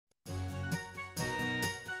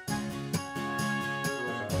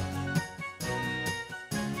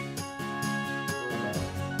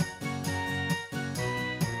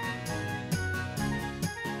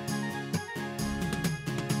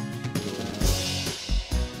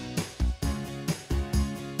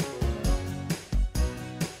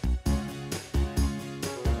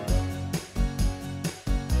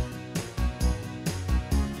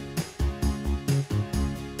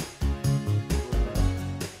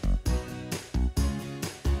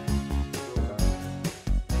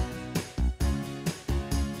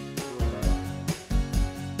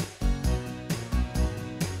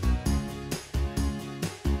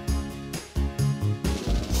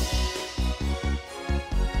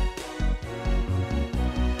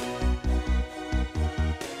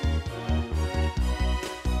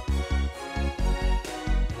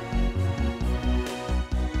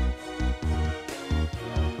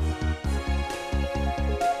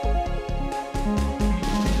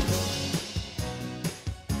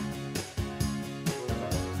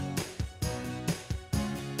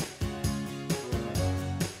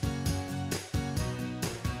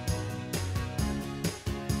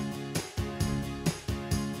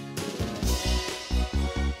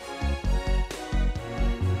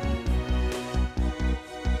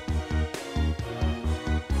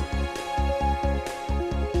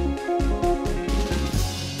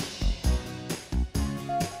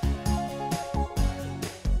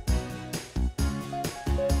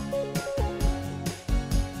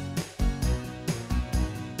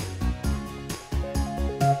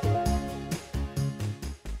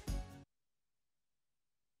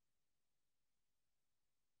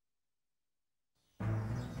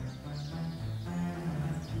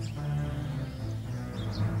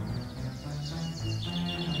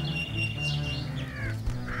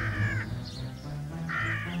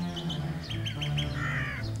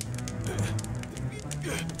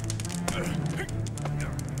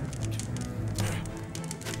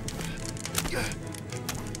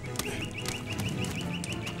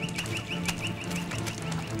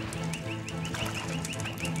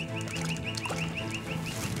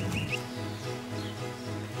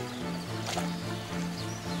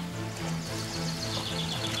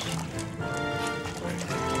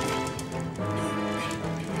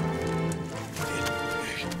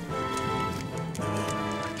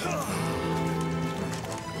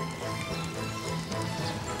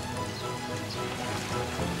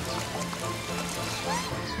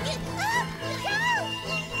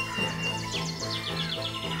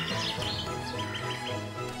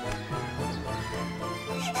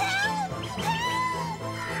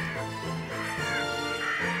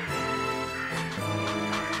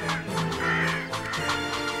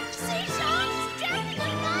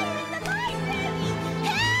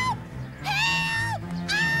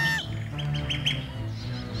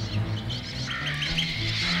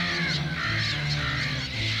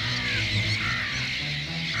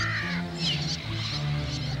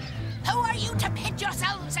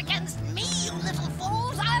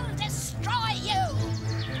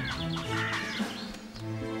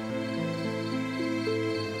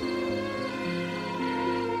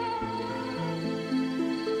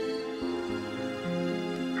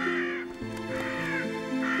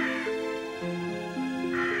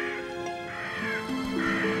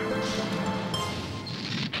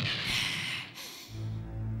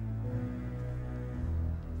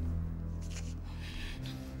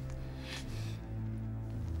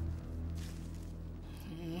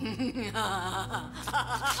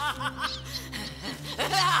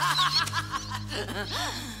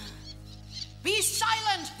Be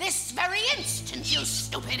silent this very instant, you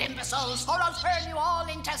stupid imbeciles, or I'll turn you all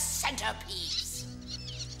into centipedes.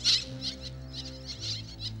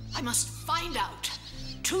 I must find out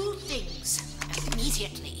 2 things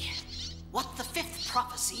immediately. What the 5th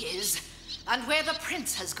prophecy is, and where the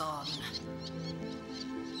prince has gone.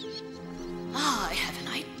 I have an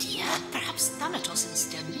idea. Perhaps Thanatos and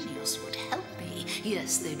Sterminios would help me.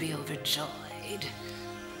 Yes, they'd be overjoyed.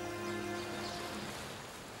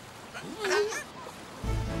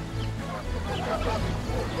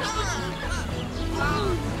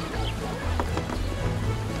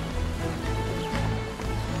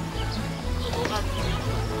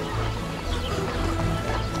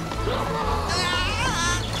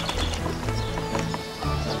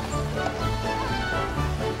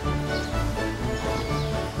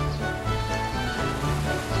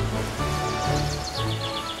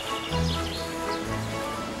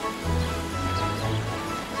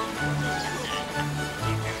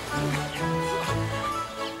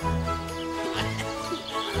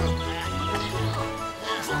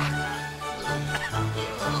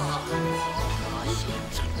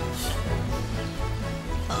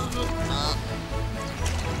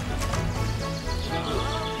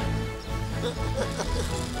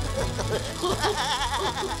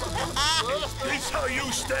 Is this how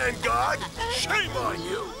you stand guard? Shame on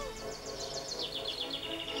you!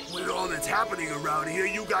 With all that's happening around here,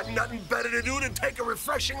 you got nothing better to do than take a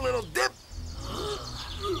refreshing little dip?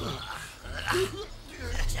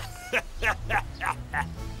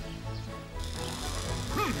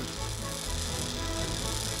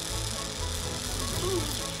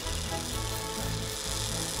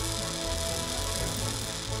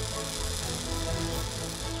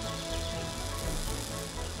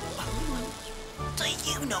 Do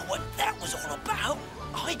you know what that was all about?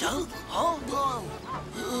 I don't. Huh?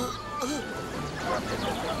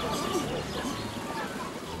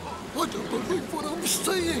 I don't believe what I'm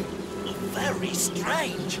seeing. Very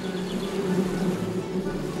strange.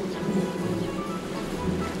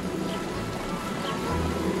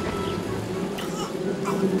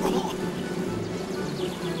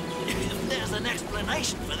 If there's an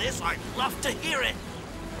explanation for this, I'd love to hear it.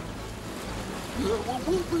 Yeah, well,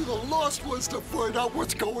 we'll be the last ones to find out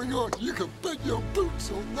what's going on. You can bet your boots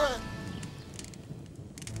on that.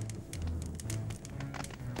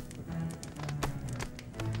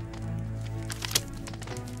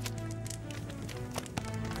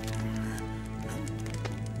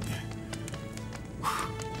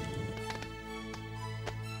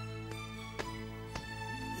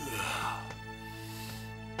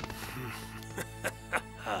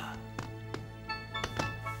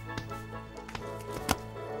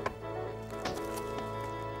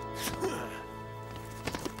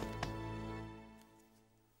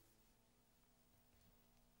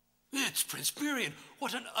 It's Prince Mirian.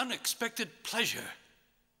 What an unexpected pleasure.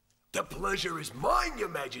 The pleasure is mine, Your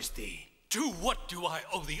Majesty. To what do I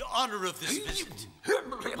owe the honor of this visit?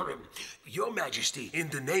 Your Majesty, in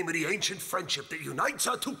the name of the ancient friendship that unites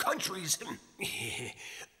our 2 countries,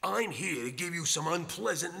 I'm here to give you some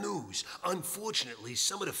unpleasant news. Unfortunately,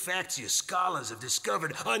 some of the facts your scholars have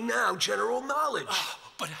discovered are now general knowledge.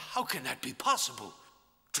 But how can that be possible?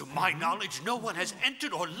 To my knowledge, no one has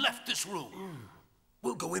entered or left this room.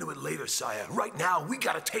 We'll go into it later, sire. Right now, we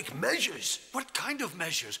gotta take measures. What kind of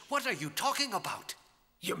measures? What are you talking about?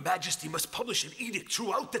 Your Majesty must publish an edict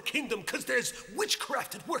throughout the kingdom, because there's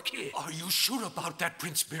witchcraft at work here. Are you sure about that,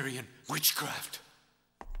 Prince Mirian? Witchcraft?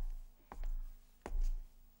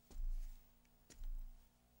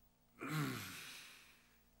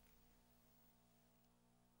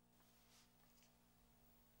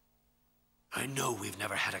 I know we've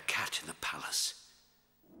never had a cat in the palace.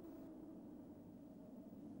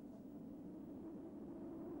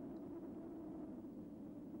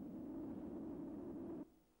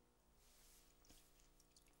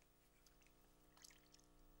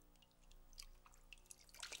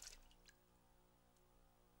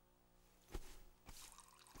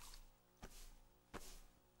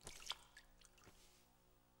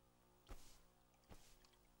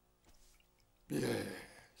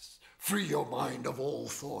 Yes. Free your mind of all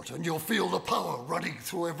thought, and you'll feel the power running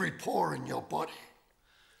through every pore in your body.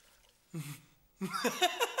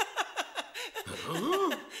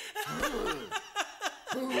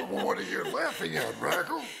 What are you laughing at,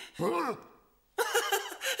 Rackle? Huh?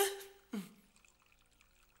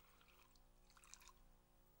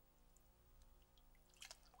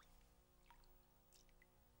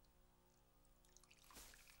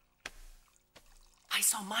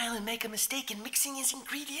 saw Mylan make a mistake in mixing his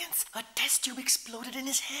ingredients. A test tube exploded in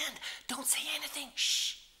his hand. Don't say anything.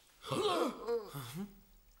 Shh.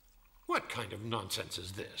 What kind of nonsense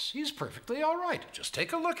is this? He's perfectly all right. Just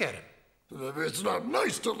take a look at him. It's not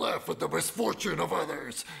nice to laugh at the misfortune of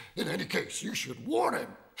others. In any case, you should warn him.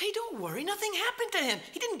 Hey, don't worry. Nothing happened to him.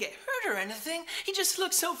 He didn't get hurt or anything. He just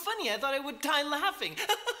looked so funny I thought I would die laughing.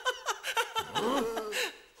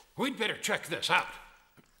 We'd better check this out.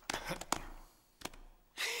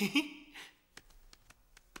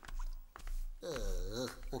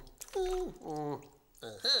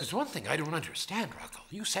 There's one thing I don't understand, Rocco.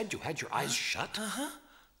 You said you had your eyes shut?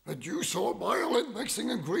 And you saw Mylan mixing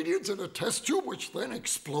ingredients in a test tube which then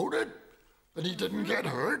exploded? And he didn't get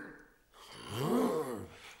hurt?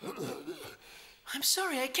 I'm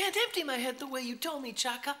sorry, I can't empty my head the way you told me,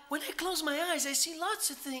 Chaka. When I close my eyes, I see lots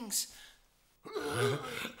of things. Stop.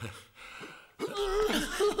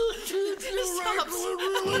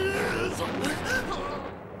 It really is.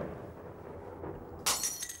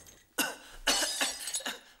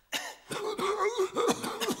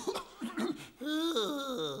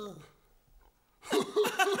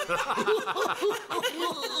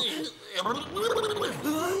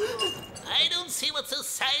 I don't see what's so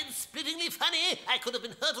side-splittingly funny. I could have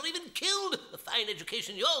been hurt or even killed. A fine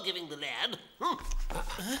education you're giving the lad.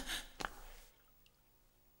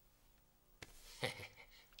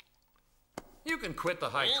 You can quit the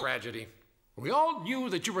high tragedy. We all knew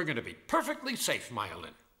that you were going to be perfectly safe,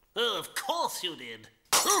 Mylan. Oh, of course you did.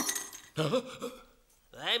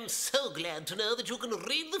 I'm so glad to know that you can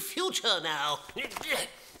read the future now. It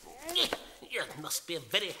must be a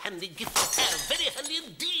very handy gift to have, very handy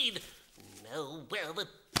indeed. Now, where the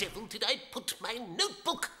devil did I put my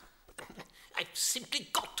notebook? I've simply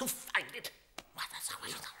got to find it.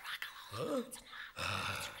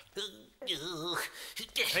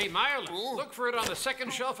 Hey, Mylan, look for it on the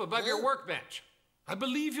second shelf above your workbench. I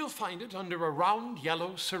believe you'll find it under a round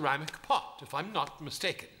yellow ceramic pot, if I'm not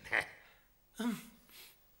mistaken.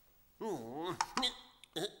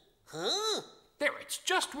 There, it's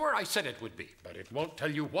just where I said it would be, but it won't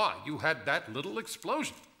tell you why you had that little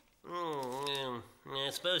explosion. I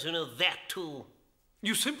suppose you know that, too.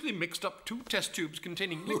 You simply mixed up two test tubes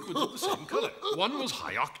containing liquids of the same color. One was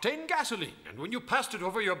high-octane gasoline, and when you passed it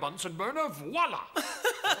over your Bunsen burner, voila!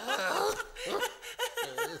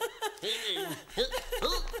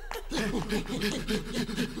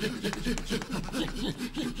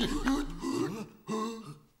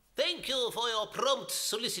 Thank you for your prompt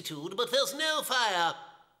solicitude, but there's no fire.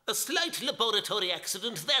 A slight laboratory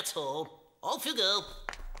accident, that's all. Off you go.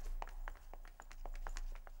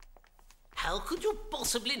 How could you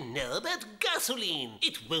possibly know about gasoline?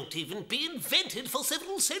 It won't even be invented for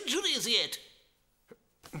several centuries yet.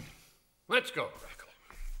 Let's go, Rackle.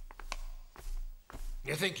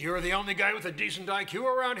 You think you're the only guy with a decent IQ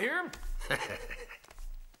around here?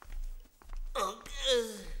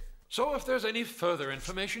 So if there's any further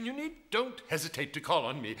information you need, don't hesitate to call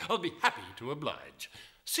on me. I'll be happy to oblige.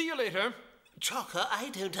 See you later. Chaka, I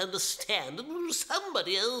don't understand.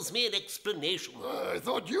 Somebody owes me an explanation. I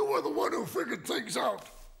thought you were the one who figured things out.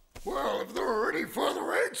 Well, if there are any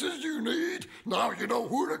further answers you need, now you know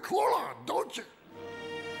who to call on, don't you?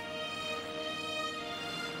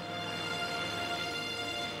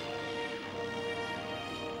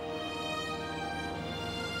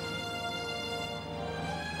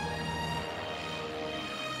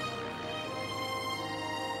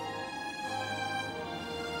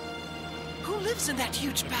 Who lives in that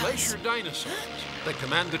huge palace? Glacier dinosaurs. They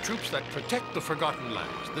command the troops that protect the Forgotten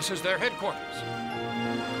Lands. This is their headquarters.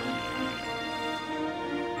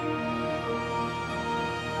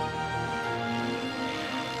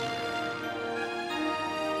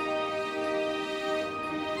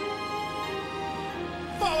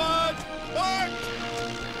 Forward! March!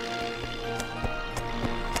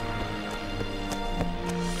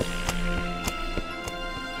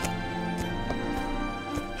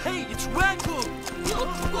 Hey, it's Rackle!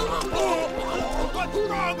 What's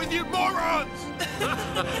wrong with you morons?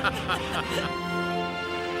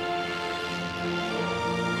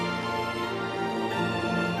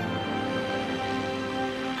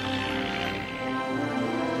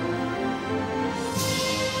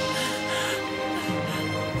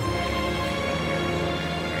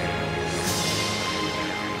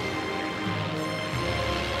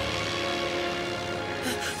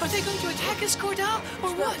 Are they going to attack us, Cordell,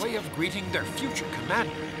 or what? Way of greeting their future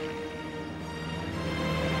commander.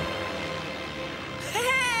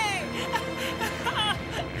 Hey!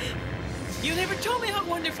 You never told me how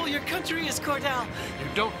wonderful your country is, Cordell. You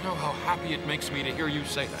don't know how happy it makes me to hear you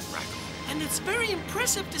say that, Rackle. And it's very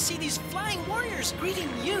impressive to see these flying warriors greeting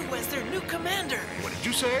you as their new commander. What did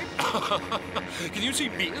you say? Can you see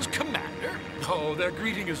me as commander? Oh, their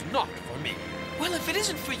greeting is not for me. Well, if it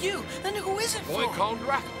isn't for you, then who is it Boy for? called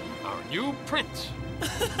Rackle, our new prince.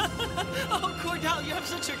 Oh, Cordell, you have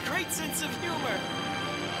such a great sense of humor.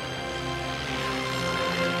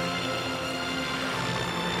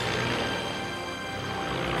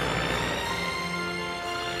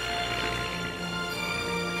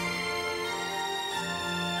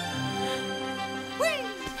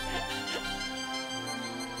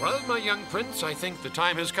 Well, my young prince, I think the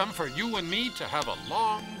time has come for you and me to have a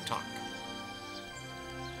long talk.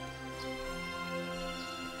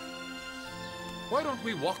 Why don't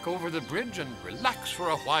we walk over the bridge and relax for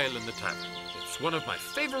a while in the tavern? It's one of my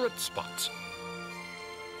favorite spots.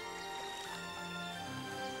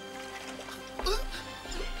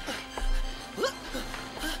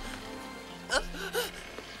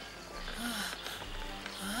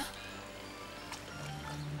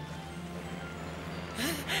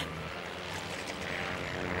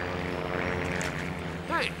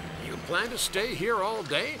 Hey, you plan to stay here all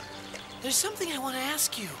day? There's something I want to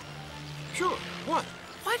ask you. Sure. What?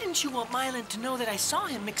 Why didn't you want Mylan to know that I saw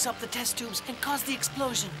him mix up the test tubes and cause the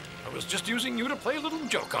explosion? I was just using you to play a little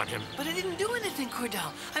joke on him. But I didn't do anything,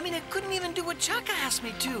 Cordell. I mean, I couldn't even do what Chaka asked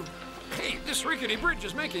me to. Hey, this rickety bridge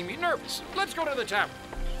is making me nervous. Let's go to the tavern.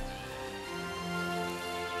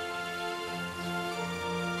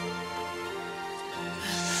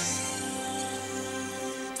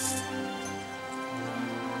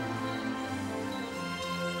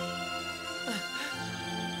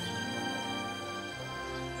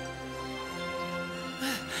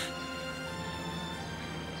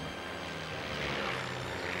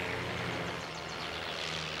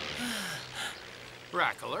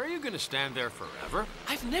 Rackle, are you going to stand there forever?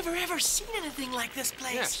 I've never ever seen anything like this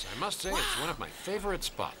place. Yes, I must say it's one of my favorite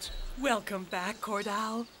spots. Welcome back,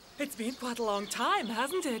 Cordell. It's been quite a long time,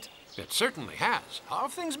 hasn't it? It certainly has. How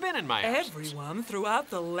have things been in my absence? Everyone throughout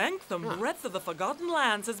the length and breadth of the Forgotten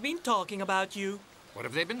Lands has been talking about you. What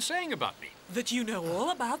have they been saying about me? That you know all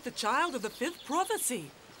about the child of the fifth prophecy.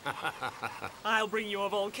 I'll bring you a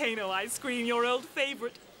volcano ice cream, your old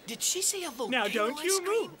favorite. Did she say a volcano Now don't you ice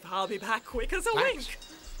cream? move. I'll be back quick as a Thanks. wink.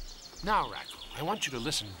 Now, Rackle, I want you to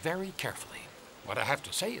listen very carefully. What I have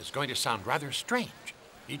to say is going to sound rather strange.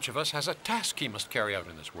 Each of us has a task he must carry out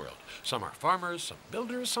in this world. Some are farmers, some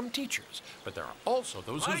builders, some teachers. But there are also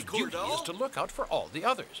those whose duty is to look out for all the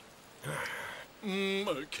others.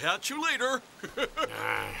 Catch you later.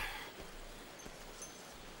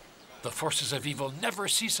 The forces of evil never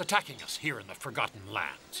cease attacking us here in the Forgotten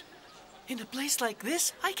Lands. In a place like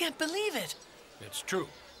this? I can't believe it. It's true,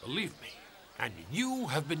 believe me. And you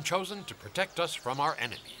have been chosen to protect us from our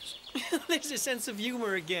enemies. There's a sense of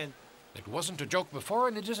humor again. It wasn't a joke before,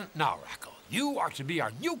 and it isn't now, Rackle. You are to be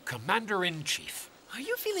our new commander-in-chief. Are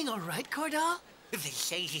you feeling all right, Cordell? They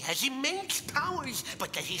say he has immense powers,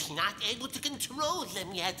 but that he's not able to control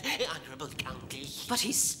them yet, Honorable Countess. But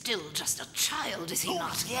he's still just a child, is he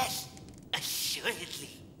not? Yes,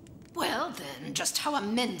 assuredly. Well, then, just how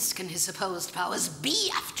immense can his supposed powers be,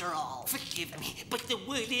 after all? Forgive me, but the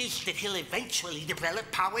word is that he'll eventually develop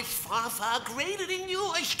powers far, far greater than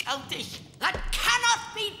yours, Countess. That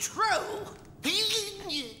cannot be true!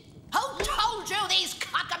 Who told you these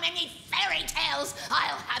cockamamie fairy tales?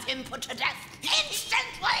 I'll have him put to death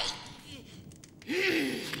instantly!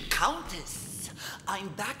 Countess, I'm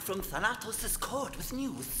back from Thanatos' court with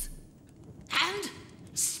news. And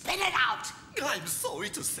spit it out! I'm sorry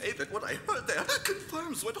to say that what I heard there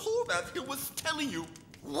confirms what Horvath here was telling you.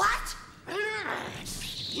 What?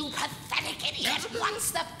 You pathetic idiot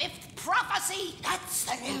wants the fifth prophecy! That's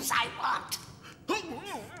the news I want!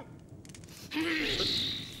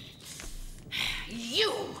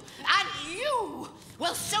 You and you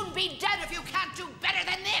will soon be dead if you can't do better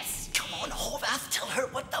than this! Come on, Horvath, tell her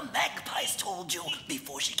what the magpies told you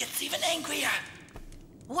before she gets even angrier.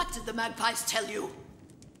 What did the magpies tell you?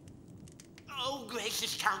 Oh,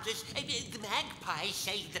 gracious Countess, the magpies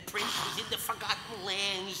say the prince is in the Forgotten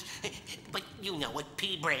Lands. But you know what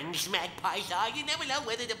pea-brains magpies are. You never know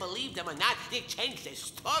whether to believe them or not. They change their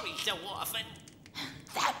stories so often.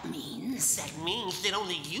 That means... That means that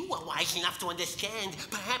only you are wise enough to understand.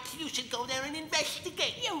 Perhaps you should go there and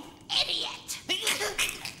investigate. You idiot!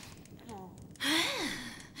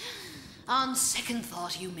 On second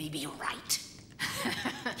thought, you may be right.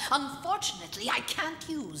 Unfortunately, I can't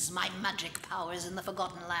use my magic powers in the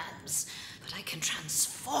Forgotten Lands, but I can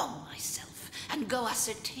transform myself and go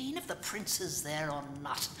ascertain if the prince is there or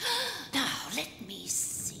not. Now, let me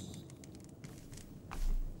see.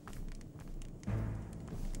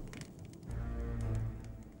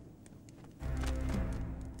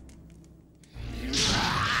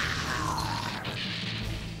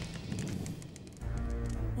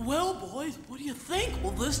 do you think?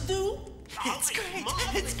 Will this do? It's great.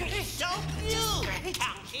 It's great. So cute,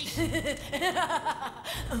 Countess.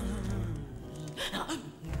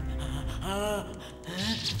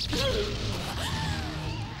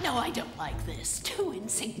 No, I don't like this. Too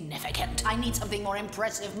insignificant. I need something more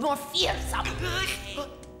impressive, more fearsome.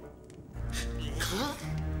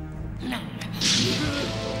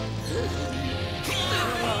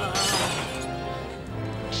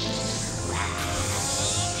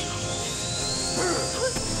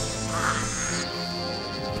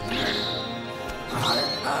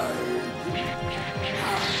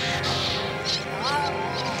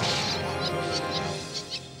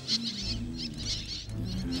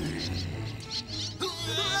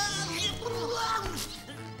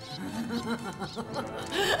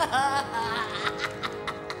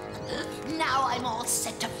 Now I'm all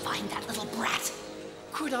set to find that little brat.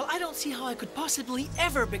 Cordell, I don't see how I could possibly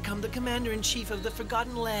ever become the Commander-in-Chief of the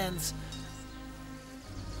Forgotten Lands.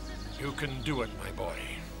 You can do it, my boy.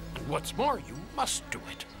 And what's more, you must do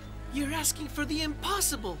it. You're asking for the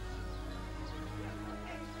impossible.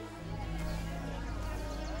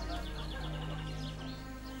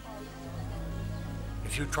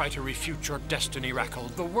 If you try to refute your destiny, Rackle,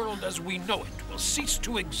 the world as we know it will cease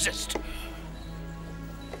to exist.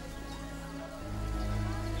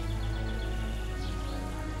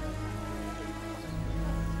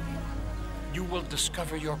 You will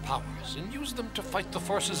discover your powers and use them to fight the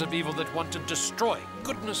forces of evil that want to destroy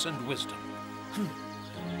goodness and wisdom.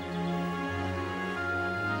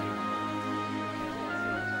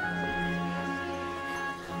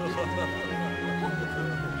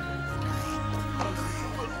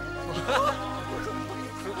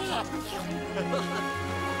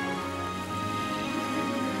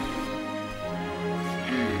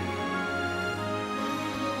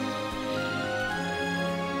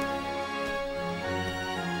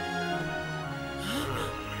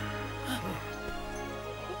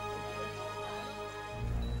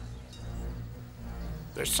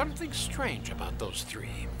 There's something strange about those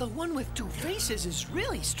three. The one with two faces is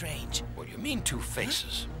really strange. What do you mean, two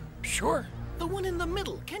faces? Sure. The one in the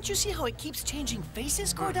middle. Can't you see how it keeps changing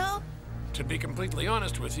faces, Cordell? To be completely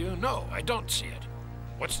honest with you, no, I don't see it.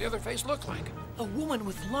 What's the other face look like? A woman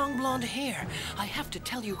with long blonde hair. I have to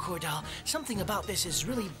tell you, Cordell, something about this is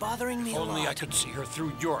really bothering me a lot. Only I could see her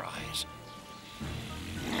through your eyes.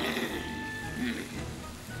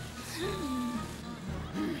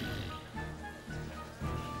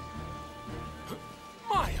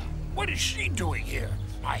 Maya, what is she doing here?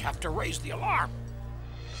 I have to raise the alarm.